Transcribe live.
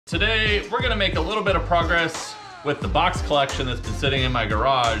Today, we're gonna make a little bit of progress with the box collection that's been sitting in my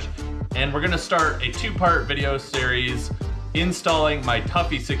garage, and we're gonna start a two-part video series installing my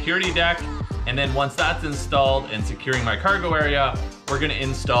Tuffy security deck, and then once that's installed and securing my cargo area, we're gonna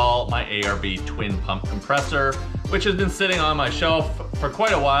install my ARB twin pump compressor, which has been sitting on my shelf for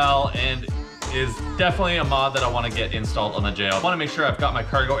quite a while and is definitely a mod that I want to get installed on the JL. I want to make sure I've got my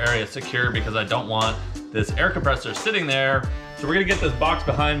cargo area secure because I don't want this air compressor sitting there. So we're gonna get this box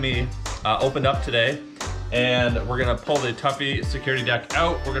behind me opened up today, and we're gonna pull the Tuffy security deck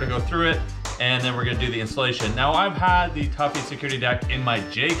out. We're gonna go through it, and then we're gonna do the installation. Now, I've had the Tuffy security deck in my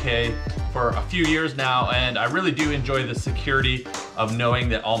JK for a few years now, and I really do enjoy the security of knowing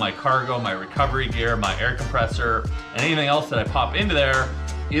that all my cargo, my recovery gear, my air compressor, and anything else that I pop into there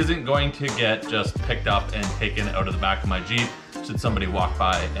isn't going to get just picked up and taken out of the back of my Jeep should somebody walk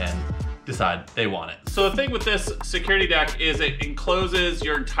by and decide they want it. So the thing with this security deck is it encloses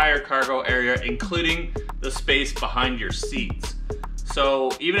your entire cargo area, including the space behind your seats.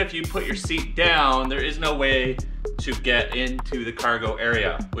 So even if you put your seat down, there is no way to get into the cargo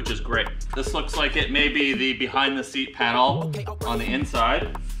area, which is great. This looks like it may be the behind the seat panel on the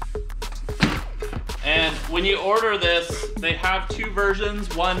inside. And when you order this, they have two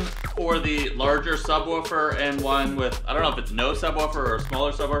versions, one for the larger subwoofer and one with, I don't know if it's no subwoofer or a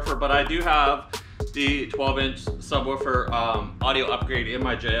smaller subwoofer, but I do have the 12-inch subwoofer audio upgrade in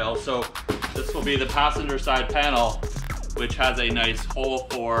my JL. So this will be the passenger side panel, which has a nice hole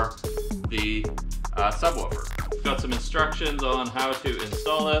for the subwoofer. We've got some instructions on how to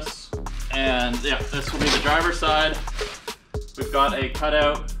install this. And yeah, this will be the driver's side. We've got a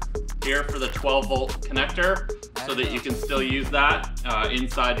cutout here for the 12-volt connector so that you can still use that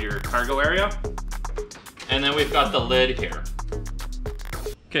inside your cargo area. And then we've got the lid here.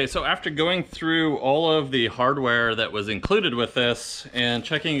 Okay, so after going through all of the hardware that was included with this and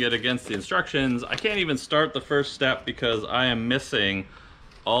checking it against the instructions, I can't even start the first step because I am missing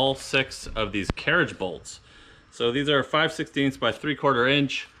all 6 of these carriage bolts. So these are 5/16 by 3/4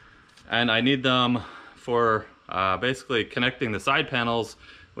 inch, and I need them for basically connecting the side panels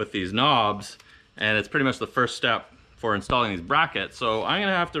with these knobs, and it's pretty much the first step for installing these brackets. So I'm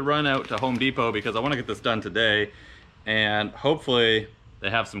gonna have to run out to Home Depot because I want to get this done today, and hopefully they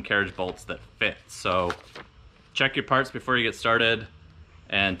have some carriage bolts that fit. So check your parts before you get started,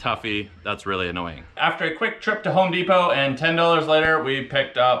 and Tuffy, that's really annoying. After a quick trip to Home Depot and $10 later, we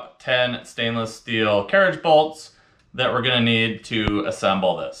picked up 10 stainless steel carriage bolts that we're gonna need to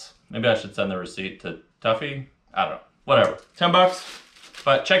assemble this. Maybe I should send the receipt to Tuffy? I don't know, whatever, 10 bucks.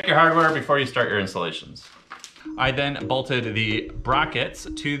 But check your hardware before you start your installations. I then bolted the brackets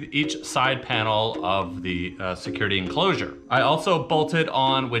to each side panel of the security enclosure. I also bolted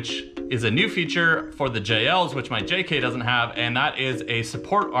on, which is a new feature for the JLs, which my JK doesn't have, and that is a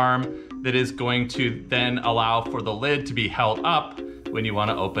support arm that is going to then allow for the lid to be held up when you want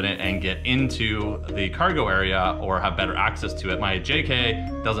to open it and get into the cargo area or have better access to it. My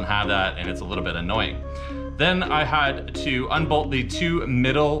JK doesn't have that, and it's a little bit annoying. Then I had to unbolt the 2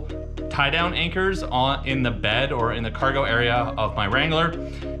 middle tie-down anchors in the bed or in the cargo area of my Wrangler,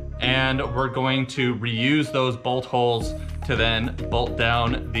 and we're going to reuse those bolt holes to then bolt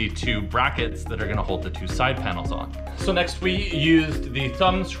down the 2 brackets that are going to hold the 2 side panels on. So next we used the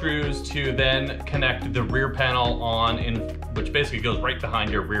thumb screws to then connect the rear panel on, which basically goes right behind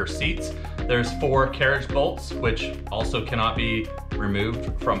your rear seats. There's 4 carriage bolts, which also cannot be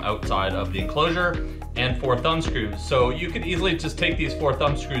removed from outside of the enclosure, and 4 thumb screws. So you could easily just take these 4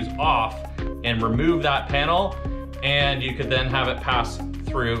 thumb screws off and remove that panel, and you could then have it pass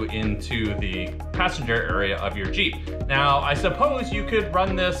through into the passenger area of your Jeep. Now, I suppose you could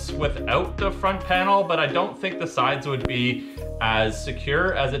run this without the front panel, but I don't think the sides would be as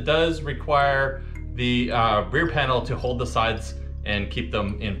secure, as it does require the rear panel to hold the sides and keep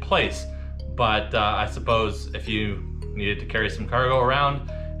them in place. But I suppose if you needed to carry some cargo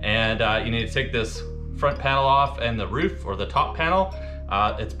around and you need to take this front panel off and the roof or the top panel,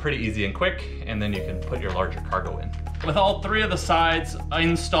 it's pretty easy and quick, and then you can put your larger cargo in. With all 3 of the sides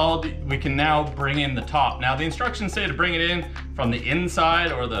installed, we can now bring in the top. Now the instructions say to bring it in from the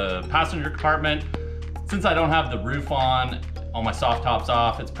inside or the passenger compartment. Since I don't have the roof on, all my soft tops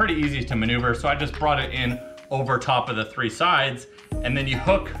off, it's pretty easy to maneuver, so I just brought it in over top of the 3 sides, and then you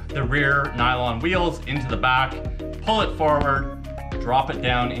hook the rear nylon wheels into the back, pull it forward, drop it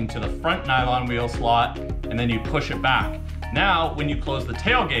down into the front nylon wheel slot, and then you push it back. Now, when you close the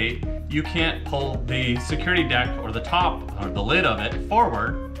tailgate, you can't pull the security deck or the top or the lid of it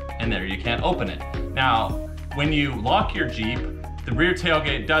forward, and there you can't open it. Now, when you lock your Jeep, the rear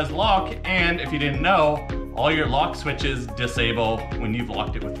tailgate does lock, and if you didn't know, all your lock switches disable when you've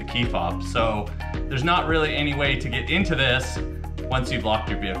locked it with the key fob. So there's not really any way to get into this once you've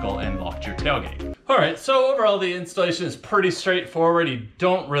locked your vehicle and locked your tailgate. All right, so overall the installation is pretty straightforward. You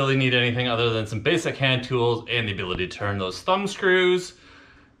don't really need anything other than some basic hand tools and the ability to turn those thumb screws.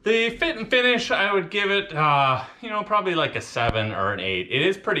 The fit and finish, I would give it, you know, probably like a 7 or an 8. It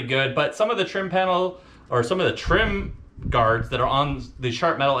is pretty good, but some of the trim panel or some of the trim guards that are on the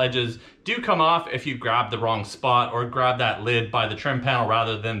sharp metal edges do come off if you grab the wrong spot or grab that lid by the trim panel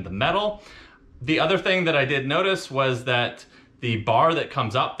rather than the metal. The other thing that I did notice was that the bar that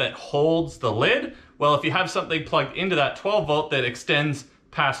comes up that holds the lid, well, if you have something plugged into that 12 volt that extends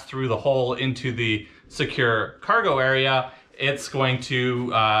past through the hole into the secure cargo area, it's going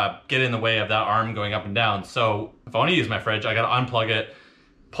to get in the way of that arm going up and down. So if I want to use my fridge, I got to unplug it,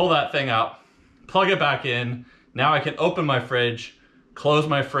 pull that thing up, plug it back in. Now I can open my fridge, close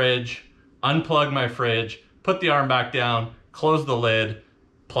my fridge, unplug my fridge, put the arm back down, close the lid,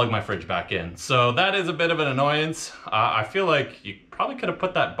 plug my fridge back in. So that is a bit of an annoyance. I feel like you probably could have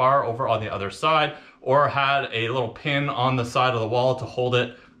put that bar over on the other side or had a little pin on the side of the wall to hold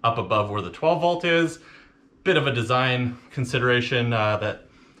it up above where the 12 volt is. Bit of a design consideration that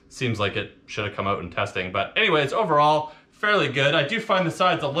seems like it should have come out in testing. But anyways, overall, fairly good. I do find the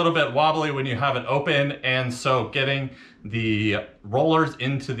sides a little bit wobbly when you have it open, and so getting the rollers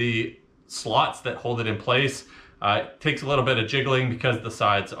into the slots that hold it in place takes a little bit of jiggling because the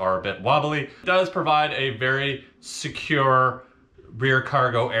sides are a bit wobbly. It does provide a very secure rear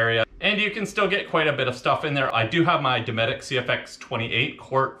cargo area, and you can still get quite a bit of stuff in there. I do have my Dometic CFX 28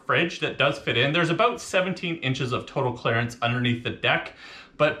 quart fridge that does fit in. There's about 17 inches of total clearance underneath the deck,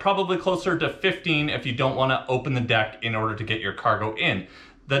 but probably closer to 15 if you don't want to open the deck in order to get your cargo in.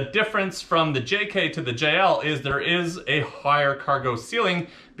 The difference from the JK to the JL is there is a higher cargo ceiling,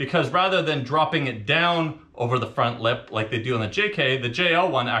 because rather than dropping it down over the front lip like they do on the JK, the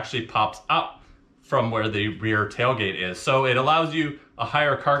JL one actually pops up from where the rear tailgate is. So it allows you a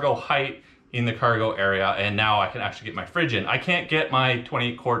higher cargo height in the cargo area, and now I can actually get my fridge in. I can't get my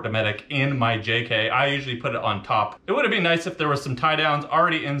 28 quart Dometic in my JK. I usually put it on top. It would have been nice if there was some tie downs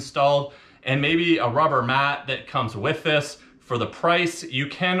already installed and maybe a rubber mat that comes with this. For the price, you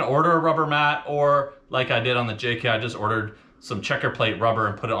can order a rubber mat, or like I did on the JK, I just ordered some checker plate rubber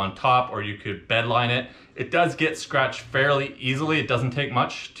and put it on top, or you could bed line it. It does get scratched fairly easily. It doesn't take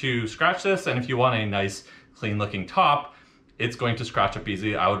much to scratch this, and if you want a nice clean looking top, it's going to scratch up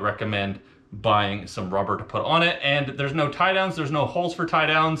easily. I would recommend buying some rubber to put on it. And there's no tie downs, there's no holes for tie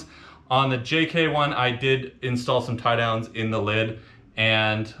downs. On the JK one, I did install some tie downs in the lid,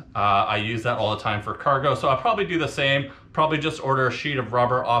 and I use that all the time for cargo. So I'll probably do the same, probably just order a sheet of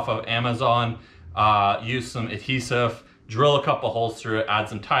rubber off of Amazon, use some adhesive, drill a couple holes through it, add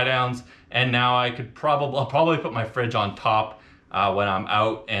some tie downs, and now I'll probably put my fridge on top when I'm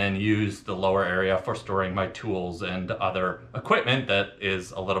out and use the lower area for storing my tools and other equipment that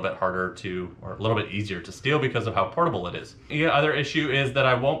is a little bit harder to, or a little bit easier to steal because of how portable it is. The other issue is that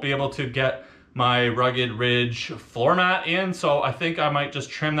I won't be able to get my Rugged Ridge floor mat in, so I think I might just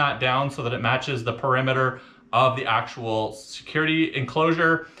trim that down so that it matches the perimeter of the actual security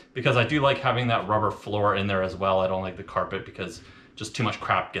enclosure, because I do like having that rubber floor in there as well. I don't like the carpet because just too much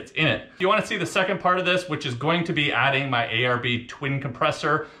crap gets in it. If you want to see the second part of this, which is going to be adding my ARB twin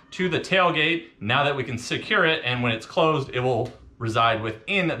compressor to the tailgate, now that we can secure it, and when it's closed, it will reside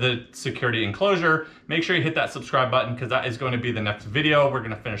within the security enclosure, make sure you hit that subscribe button, because that is going to be the next video. We're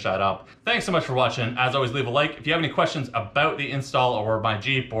going to finish that up. Thanks so much for watching. As always, leave a like. If you have any questions about the install or my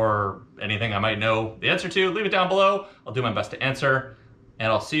Jeep or anything I might know the answer to, leave it down below. I'll do my best to answer,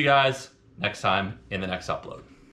 and I'll see you guys next time in the next upload.